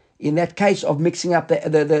 in that case of mixing up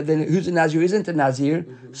the who's a Nazir, who isn't a Nazir,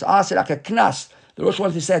 so I said like a knas. The Rosh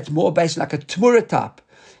wants to say it's more based on like a Tmura type.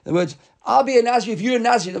 In other words, I'll be a Nazir if you're a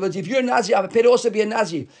Nazir. In other words, if you're a Nazir, I'm prepared to also be a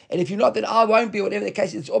Nazir. And if you're not, then I won't be, whatever the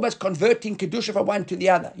case. It's almost converting Kedusha from one to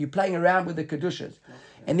the other. You're playing around with the Kedushas.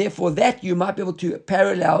 And therefore that you might be able to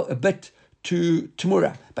parallel a bit to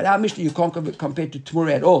Tmura. But our Mishnah you can't compare to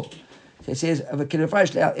Tmura at all. So it says,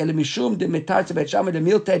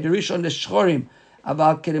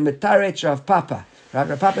 Aval Kedemetaret Rav Papa.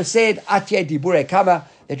 Rav Papa said, Atye Dibure Kama,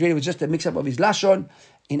 that really was just a mix-up of his Lashon.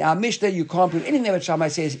 In our Mishnah, you can't prove anything that Shammai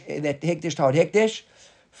says that Hekdesh Tawad Hekdesh.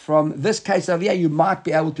 From this case over here, you might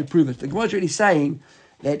be able to prove it. The Gemara is really saying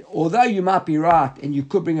that although you might be right and you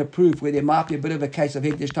could bring a proof where there might be a bit of a case of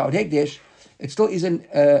Hekdesh Tawad Hekdesh, it still isn't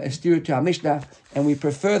a stereo to our Mishnah, and we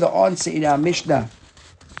prefer the answer in our Mishnah,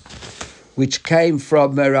 which came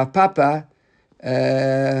from Rav Papa,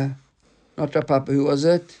 not Rav Papa, who was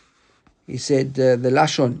it? He said the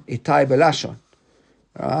Lashon, Itai Belashon.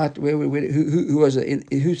 Right? Who was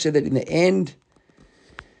it? Who said that in the end?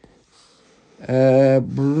 Rav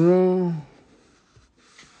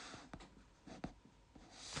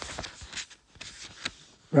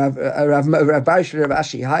Barish Rav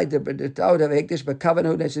Ashi. Hi, the Tawad of Hekdesh, but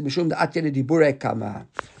Kavanu, they said Mishum the Atyeh Dibure Kama.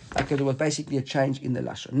 Okay, there was basically a change in the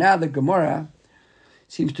Lashon. Now the Gemara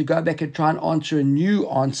seems to go back and try and answer a new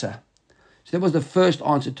answer. So that was the first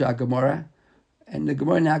answer to our Gemara And the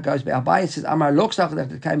Gemara now goes back. Abaye says, Amar Loksach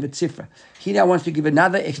that came with Tzifra. He now wants to give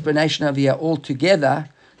another explanation over here altogether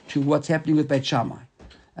to what's happening with Beit Shammai.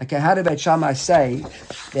 Okay, how did Beit Shammai say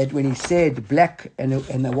that when he said black and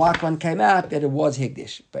the white one came out, that it was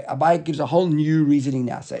Hegdish? But Abaye gives a whole new reasoning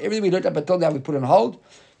now. So everything we looked up until now, we put on hold.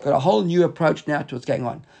 Got a whole new approach now to what's going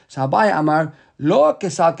on. So Abaye Amar, Lo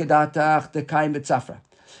kesal kedatach dekaim betzafra.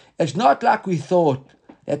 It's not like we thought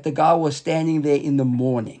that the guy was standing there in the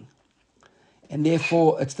morning. And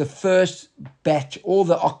therefore, it's the first batch. All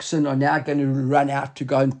the oxen are now going to run out to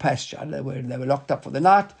go and pasture. They were locked up for the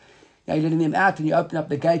night. Now you're letting them out and you open up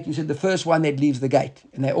the gate. And you said the first one that leaves the gate.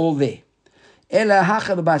 And they're all there. Ela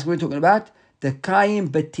hacha b'bas. We're talking about the kaim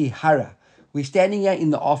b'tihara. We're standing here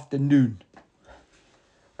in the afternoon.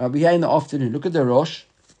 We're here in the afternoon. Look at the Rosh.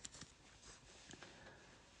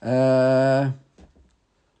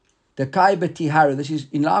 The Kai B'Tihara. This is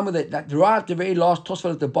in line with it. Like right at the very last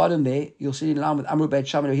Tosfot at the bottom there, you'll see in line with Amru Beit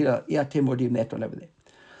Shammai Iatem Modim, that one over there.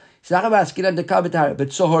 But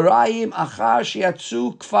Sohoraim Achar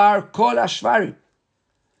Shiatzu Kfar Kol Ashvarim.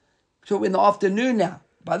 So in the afternoon now,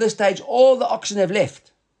 by this stage, all the oxen have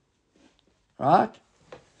left. Right?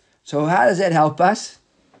 So how does that help us?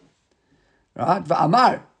 Right?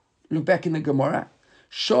 V'amar. Look back in the Gemara.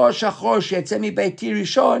 Shor Shachor Shetzemi Beiti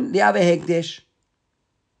Rishon Liave Hekdesh.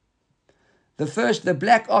 The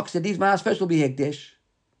black ox that leaves my house first will be Hekdesh.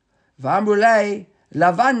 V'amrulei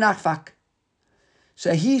Lavan Nachfak.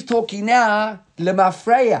 So he's talking now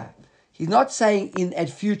Lemafreya. He's not saying in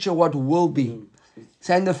at future what will be.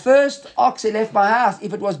 Saying the first ox that left my house,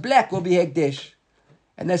 if it was black, will be Hekdesh.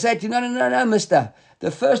 And they say to you, no, mister.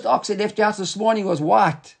 The first ox that left your house this morning was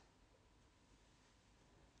white.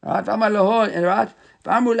 Right? V'amar lehon, and right?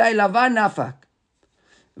 V'amrulei Lavan Nachfak.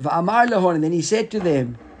 V'amar lehon, and then he said to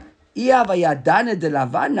them, if I'd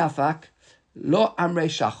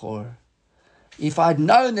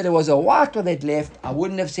known that it was a white one that left, I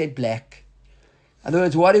wouldn't have said black. In other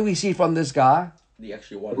words, what do we see from this guy? He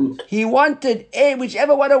actually wanted. He wanted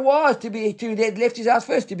whichever one it was to that left his house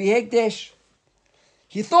first to be Hekdesh.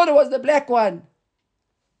 He thought it was the black one,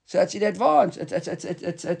 so it's in advance.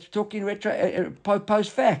 It's talking retro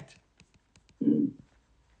post fact.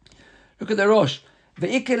 Look at the Rosh. He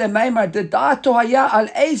didn't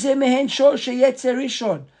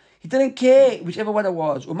care whichever one it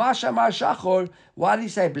was. Why did he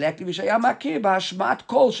say black? He was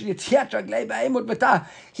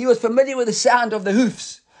familiar with the sound of the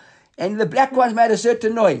hoofs. And the black ones made a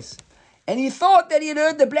certain noise. And he thought that he had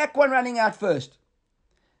heard the black one running out first.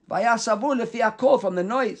 From the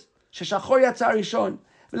noise.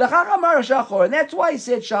 And that's why he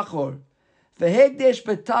said Shachor. V'hegdesh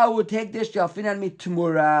b'tawut hegdesh yalfinan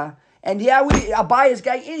mitmura. And here Abaye is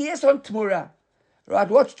going in. Yes, on tmura. Right?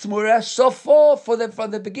 What's tmura? So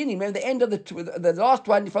from the beginning. Remember the end of the last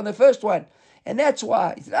one from the first one. And that's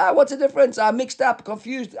why he said, what's the difference? I'm mixed up,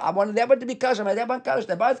 confused. I wanted that one to be kadosh. I made that one kadosh.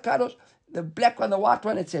 They're both kadosh. The black one, the white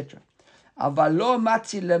one, etc. Avalo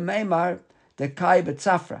matzi lemeimar dekai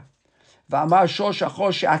b'tzafra. V'amar shor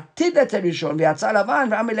shachor she'atid eterishon v'yatza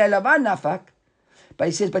lavan v'amilei lavan nafak. But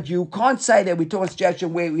he says, but you can't say that we talk about a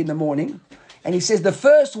situation where we're in the morning. And he says, the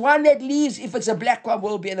first one that leaves, if it's a black one,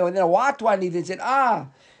 will be, and then a white one leaves. He said, right?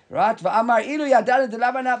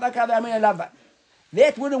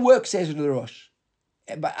 That wouldn't work, says the Rosh.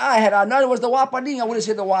 But had I known it was the white one, I would have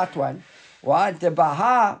said the white one. Why? The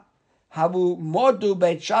Baha, Habu Modu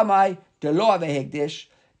Beit Shammai, the law of a Hekdesh,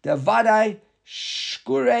 the Vadai,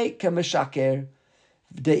 Shkurei Kemeshaker.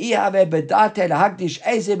 Says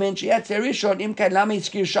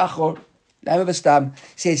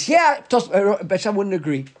here, Beit Shammai wouldn't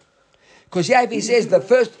agree. Because here if he says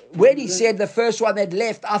when he said the first one that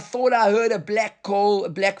left, I thought I heard a black call, a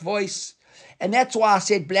black voice. And that's why I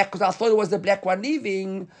said black, because I thought it was the black one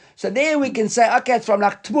leaving. So there we can say, okay, it's from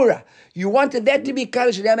like Tmura. You wanted that to be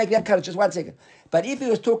Kaddish, and now make that Kaddish. Just 1 second. But if he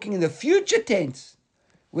was talking in the future tense,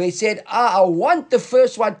 where he said, I want the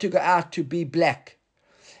first one to go out to be black.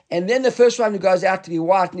 And then the first one who goes out to be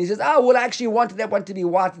white, and he says, I actually wanted that one to be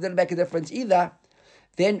white. It didn't make a difference either.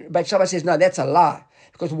 Then Beit Shammai says, no, that's a lie.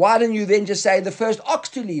 Because why didn't you then just say the first ox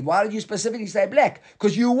to leave? Why did you specifically say black?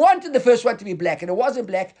 Because you wanted the first one to be black, and it wasn't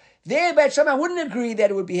black. There, Beit Shammai wouldn't agree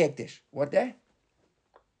that it would be Hekdesh. What there?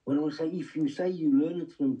 When I say, if you say you learn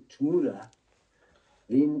it from Tmura,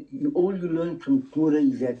 then all you learn from Tmura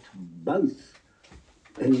is that both.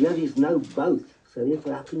 And there is no both. So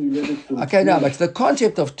therefore, how can you learn it from Okay, no, but it's the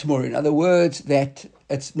concept of Tmura. In other words, that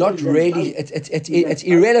it's not really, it's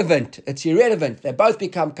irrelevant. It's irrelevant. They both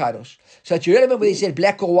become Kadosh. So it's irrelevant whether he said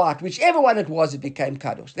black or white. Whichever one it was, it became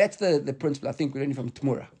Kadosh. That's the principle I think we're learning from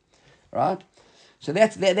Tmura. Right? So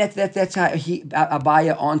that's how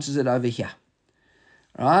Abaya answers it over here.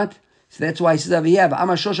 Right? So that's why he says over here,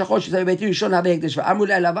 "V'amar shor shachor shezeh beit rishon have hekdesh, v'amru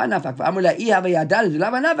le'lavan nafak, v'amru le'i have yadal,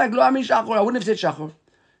 v'lavan nafak lo amri shachor." I wouldn't have said shachor.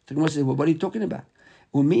 The Gemara says, well, what are you talking about?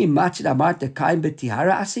 Umi matzid amart kaim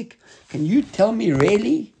betihara asik. Can you tell me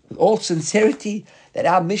really, with all sincerity, that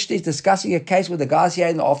our Mishnah is discussing a case with the guys here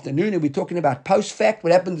in the afternoon, and we're talking about post fact,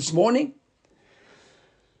 what happened this morning?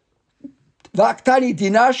 V'aktani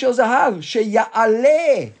dinar shel zahav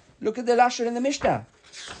sheya'aleh. Look at the lashon in the Mishnah.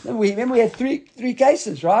 Remember we had three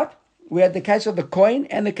cases, right? We had the case of the coin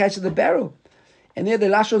and the case of the barrel. And there the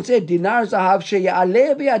lashon said, dinar zahav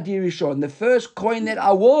sheya'aleh b'yadi rishon. The first coin that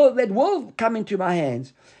will come into my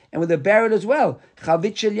hands. And with the barrel as well.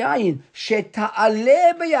 Chavit shel yayin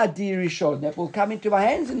sheta'aleh b'yadi rishon. That will come into my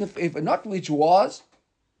hands, if not which was.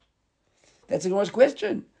 That's the Gemara's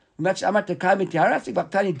question. The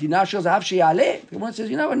Gemara says,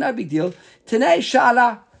 you know what, no big deal. Tanei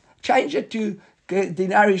shala, change it to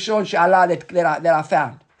dinar rishon shala that I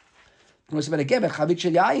found. It's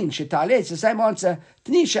the same answer.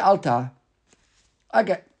 Tni she'alta.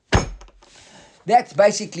 Okay. That's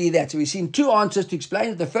basically that. So we've seen two answers to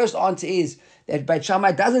explain it. The first answer is that Beit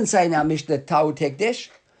Shammai doesn't say in our Mishnah Ta'u Tekdesh,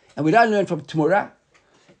 and we don't learn from Tmura,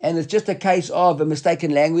 and it's just a case of a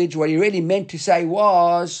mistaken language. What he really meant to say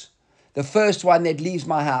was the first one that leaves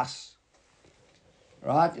my house.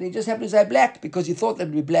 Right? And he just happened to say black because he thought that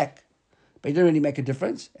would be black. But it didn't really make a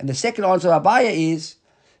difference. And the second answer of Abaya is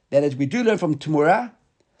that as we do learn from Tmura,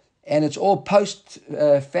 and it's all post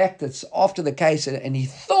fact, it's after the case, and he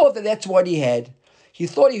thought that that's what he had. He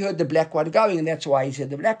thought he heard the black one going, and that's why he said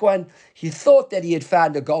the black one. He thought that he had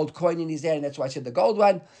found a gold coin in his hand, and that's why he said the gold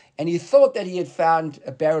one. And he thought that he had found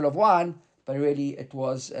a barrel of wine, but really it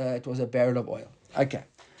was a barrel of oil. Okay.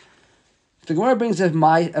 The Gemara brings a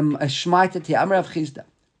shmaita to Amar Rav Chizda.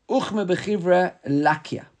 Uchme bechivra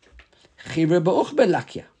lakia. Chivra beuchbe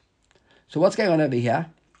lakia. So what's going on over here?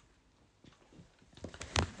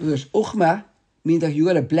 Because uchma means that you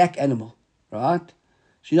got a black animal, right?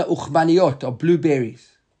 So you know uchmaniot or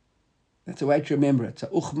blueberries. That's the way to remember it. So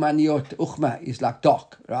uchmaniot, uchma is like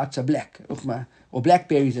dark, right? So black, uchma. Or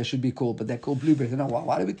blackberries they should be called, but they're called blueberries. I don't know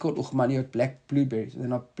why do we call uchmaniot black blueberries? They're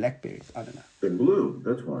not blackberries. I don't know. They're blue,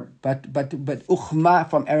 that's why. But uchma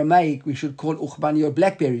from Aramaic we should call uchmaniot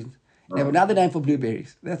blackberries. They have another name for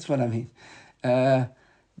blueberries. That's what I mean.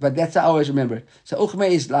 But that's how I always remember it. So uchma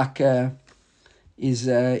is like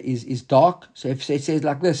is dark. So if it says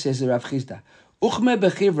like this, says the Rav Chizda, uchma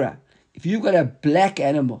bechivra. If you've got a black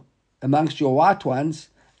animal amongst your white ones,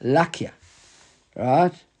 lakia,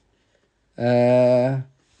 right? They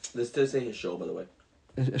still say his show, by the way.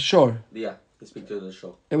 Sure. Yeah, they speak to the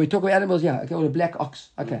show. And we talk about animals, yeah. Okay, or a black ox.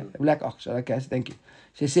 Okay, a black ox. Okay, so thank you.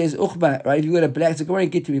 So it says, Uchma, right? If you got a black, so come on,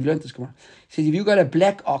 get to, we've learned this, come on. It says, if you got a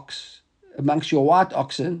black ox amongst your white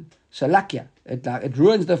oxen, so lakia, it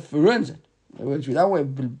ruins it. In other words, we don't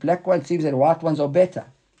want black ones, seems that white ones are better.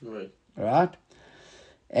 Right. Right?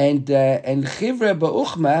 And chivra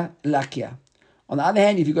ba'uchma lakia. On the other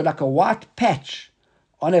hand, if you got like a white patch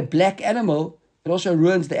on a black animal, it also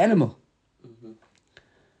ruins the animal. Mm-hmm.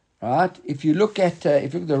 Right? If you look at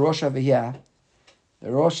the Rosh over here,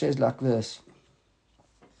 the Rosh says like this.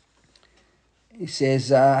 He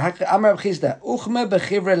says, Amar Chizda, Uchme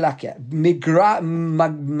bechivra lakia,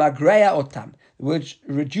 magreya otam. The word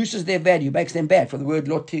reduces their value, makes them bad, from the word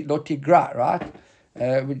lotigra, right?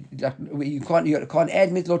 You can't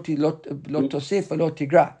add mitzvah, lotosif, or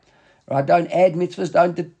lotigra. Right? Don't add mitzvahs,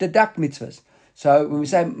 don't deduct mitzvahs. So when we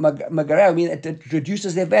say magareh, I mean it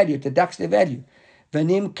reduces their value, it deducts their value.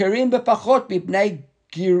 V'nim karim bepachot b'pnei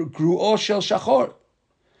gru'o shel shachor.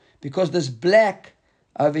 Because this black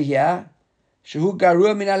over here, shehu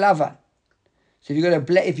garua min alavan. So if you've got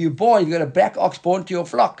a black ox born to your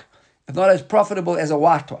flock, it's not as profitable as a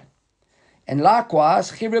white one. And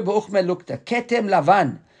likewise, chivre b'uchme lukta ketem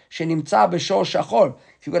lavan shenimtza b'shor shachor.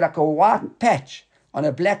 If you've got like a white patch on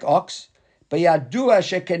a black ox, it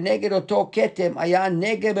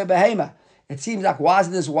seems like, why is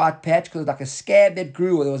this white patch? Because it's like a scab that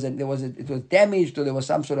grew, or it was damaged, or there was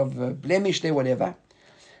some sort of blemish there, whatever,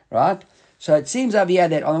 right? So it seems over here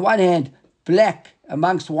that on the one hand, black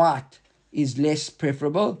amongst white is less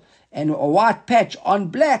preferable, and a white patch on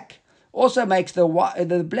black also makes the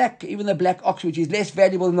black, even the black ox, which is less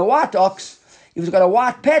valuable than the white ox, if it's got a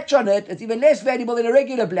white patch on it, it's even less valuable than a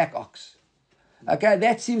regular black ox. Okay,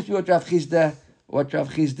 that seems to be what Rav Chizda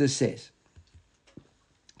says.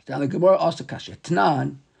 Now the Gemara asks a kasha.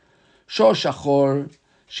 Tnan, shor shachor,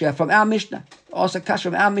 from our Mishnah. Asks a kasha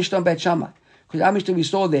from our Mishnah on Beit Shammai. Because our Mishnah we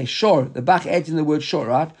saw there, shor, the Bach adds in the word shor,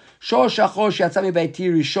 right? Shor shachor she'atzami beiti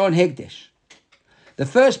rishon hegdesh. The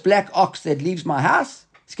first black ox that leaves my house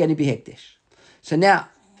is going to be hekdesh. So now,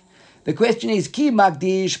 the question is, ki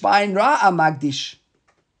magdish ba'ayin ra'a magdish.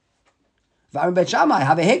 V'amar Bet Shammai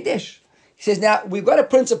have a hekdesh. He says, now, we've got a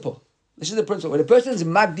principle. This is the principle. When a person is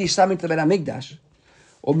magdish something to the Beit HaMikdash,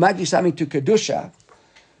 or magdish something to Kedusha,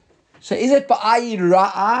 so is it ba'ayin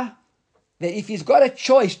ra'a, that if he's got a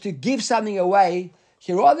choice to give something away,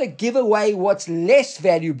 he'd rather give away what's less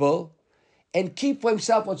valuable and keep for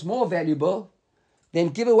himself what's more valuable, than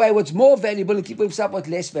give away what's more valuable and keep for himself what's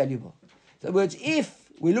less valuable. In other words, if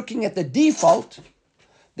we're looking at the default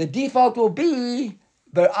will be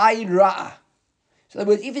ba'ayin ra'a. So in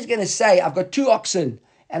other words, if he's going to say, I've got 2 oxen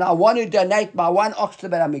and I want to donate my 1 ox to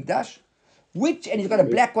the Beit HaMikdash, and he's got a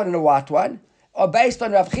black one and a white one, or based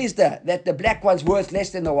on Rav Chisda, that the black one's worth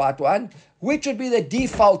less than the white one, which would be the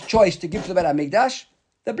default choice to give to the Beit HaMikdash?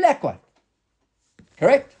 The black one.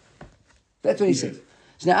 Correct? That's what he says.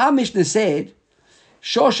 So now our Mishnah said,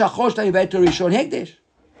 Shosh HaChosh Beit Rishon Hekdesh.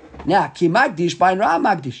 Now, Ki Magdish Ba'ayin Ra'a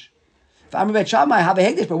Magdish. If I'm Bet Shammai have a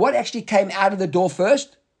Hekdesh, but what actually came out of the door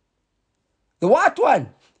first? The white one.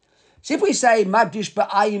 So if we say Magdish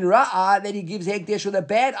Ba'ayin Ra'a, then he gives Hekdesh with a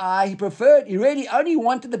bad eye, he really only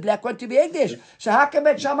wanted the black one to be Hekdesh. So how can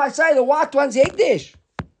Bet Shammai say the white one's Hekdesh?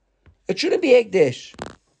 It shouldn't be Hekdesh.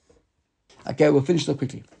 Okay, we'll finish so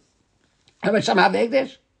quickly. How Bet Shammai have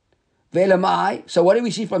Hekdesh? Ve'elamai. So what do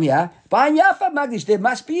we see from here? Ba'ayin Yafa Magdish. There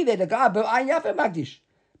must be there, the guy, Ba'ayin Yafa Magdish.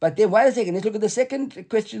 But then wait a second, let's look at the second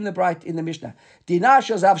question in the Mishnah. Dinar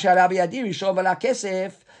shozav sharabi yadir rishon v'la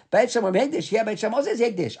kesef. Beit Shammai hekdesh. Here Beit Shammai says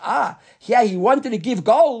hekdesh. Here he wanted to give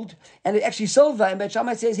gold and it's actually silver, and Beit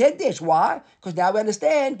Shammai says hekdesh. Why? Because now we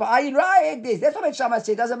understand. Ba'ayin ra'a hekdesh. That's what Beit Shammai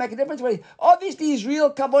said. Doesn't make a difference. Obviously, his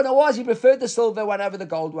real kavanah was he preferred the silver one over the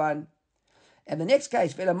gold one. And the next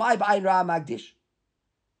case, ve'elamai ba'ayin ra'a magdish.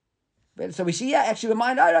 So we see here actually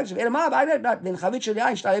ba'ayin ra'a magdish. Ve'elamai ba'ayin ra'a. Then chavit shel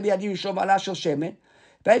yain shtarei b'yadir rishon v'ala shel shemen.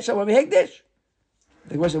 Beit Shammai hekdesh.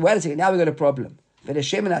 The question, wait a second, now we've got a problem. But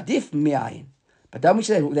don't we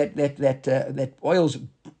say that oil's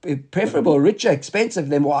preferable, richer, expensive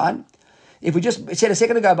than wine? If we just said a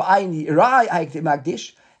second ago, ba'ayin ra'a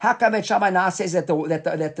magdish, how come Beit Shammai now says that the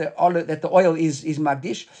oil is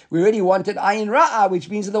magdish? We already wanted ayin ra'a, which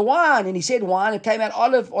means the wine, and he said wine. It came out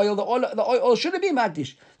olive oil. The oil shouldn't be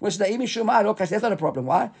magdish. Which the imishumar, okay, that's not a problem.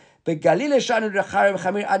 Why? But Galil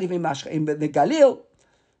in the Galil.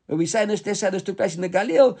 When we say this took place in the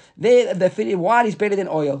Galil, there the wine is better than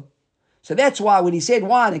oil. So that's why when he said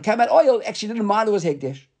wine and came out oil, actually didn't mind it was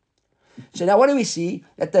hekdesh. So now what do we see?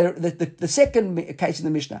 That the second case in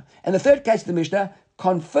the Mishnah and the third case in the Mishnah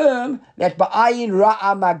confirm that ba'ayin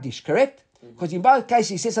ra'a magdish, correct? Because in both cases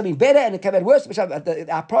he said something better and it came out worse.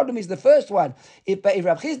 Our problem is the first one. If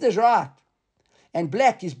Rav Chisda is right, and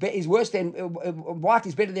black is worse than, white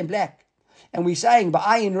is better than black, and we're saying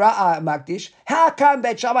ba'ayin ra'a magdish, how come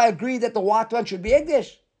Beit Shammai agreed that the white one should be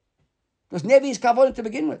hekdesh? Because never is kavanah to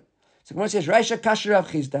begin with. So Gemara says Reisha kasher Rav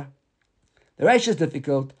Chisda. The Reisha is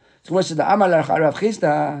difficult. So Gemara says the Amar Rav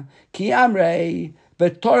Chisda ki amrei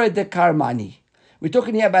b'torah de karmani. We're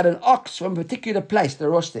talking here about an ox from a particular place. The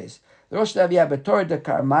Rosh says the Rosh says here b'torah de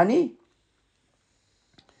karmani.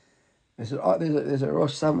 There's a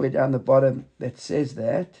Rosh somewhere down the bottom that says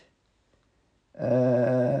that.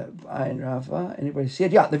 Ayin Rafa. Anybody see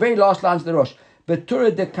it? Yeah, the very last lines of the Rosh.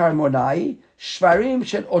 B'torah de karmonai shvarim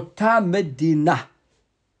shel ota medina.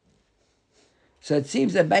 So it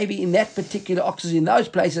seems that maybe in that particular oxes in those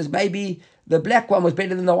places, maybe the black one was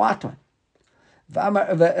better than the white one.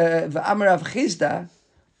 V'amar Rav Chisda,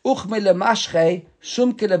 uchme lemashche,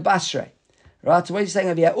 sumke lebasre. Right, so what he's saying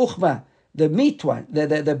over here, uchma, the meat one,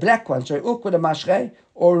 the black one, sorry, uchme lemashche,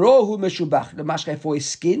 or rohu meshubach, lemashche for his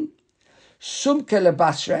skin, sumke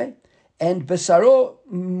lebasre, and besaro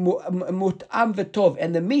mut'am v'tov,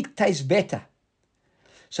 and the meat tastes better.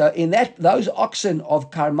 So in those oxen of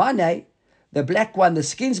Karmane, the black one, the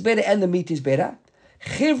skin's better and the meat is better.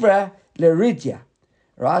 Chivra leridya,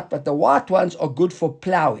 right? But the white ones are good for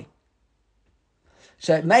plowing.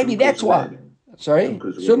 So maybe that's why. Sorry?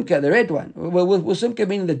 Sumka, the red one. Well, Sumka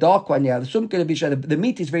meaning the dark one, yeah. The Sumka, the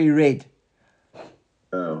meat is very red.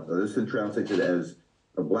 Oh, this is translated as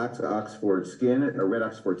a black ox for its skin, a red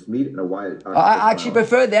ox for its meat, and a white ox I actually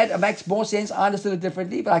prefer that. It makes more sense. I understood it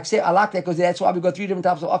differently, but I like that because that's why we've got 3 different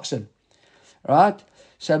types of oxen. Right?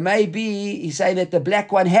 So maybe he's saying that the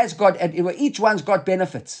black one has got, and each one's got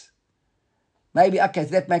benefits. Maybe, okay,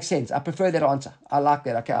 that makes sense. I prefer that answer. I like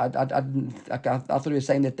that. Okay, I thought he was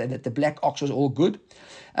saying that the black ox was all good.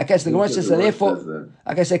 Okay, so the Gemara says, so therefore,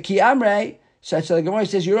 so Ki Amrei, so the Gemara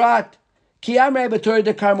says, you're right. Ki Amrei b'torah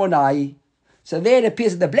de karmonai. So there it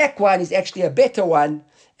appears that the black wine is actually a better one,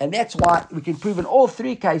 and that's why we can prove in all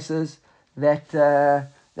three cases that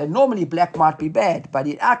that normally black might be bad, but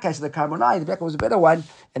in our case, the Karmonai, the black one was a better one,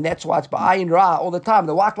 and that's why it's Ba'ayin Ra all the time.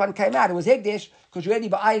 The white one came out, it was Hegdesh, because you only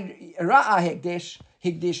Ba'ayin Ra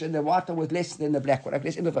Hegdesh, and the white one was less than the black one. Okay,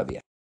 let's end off over here.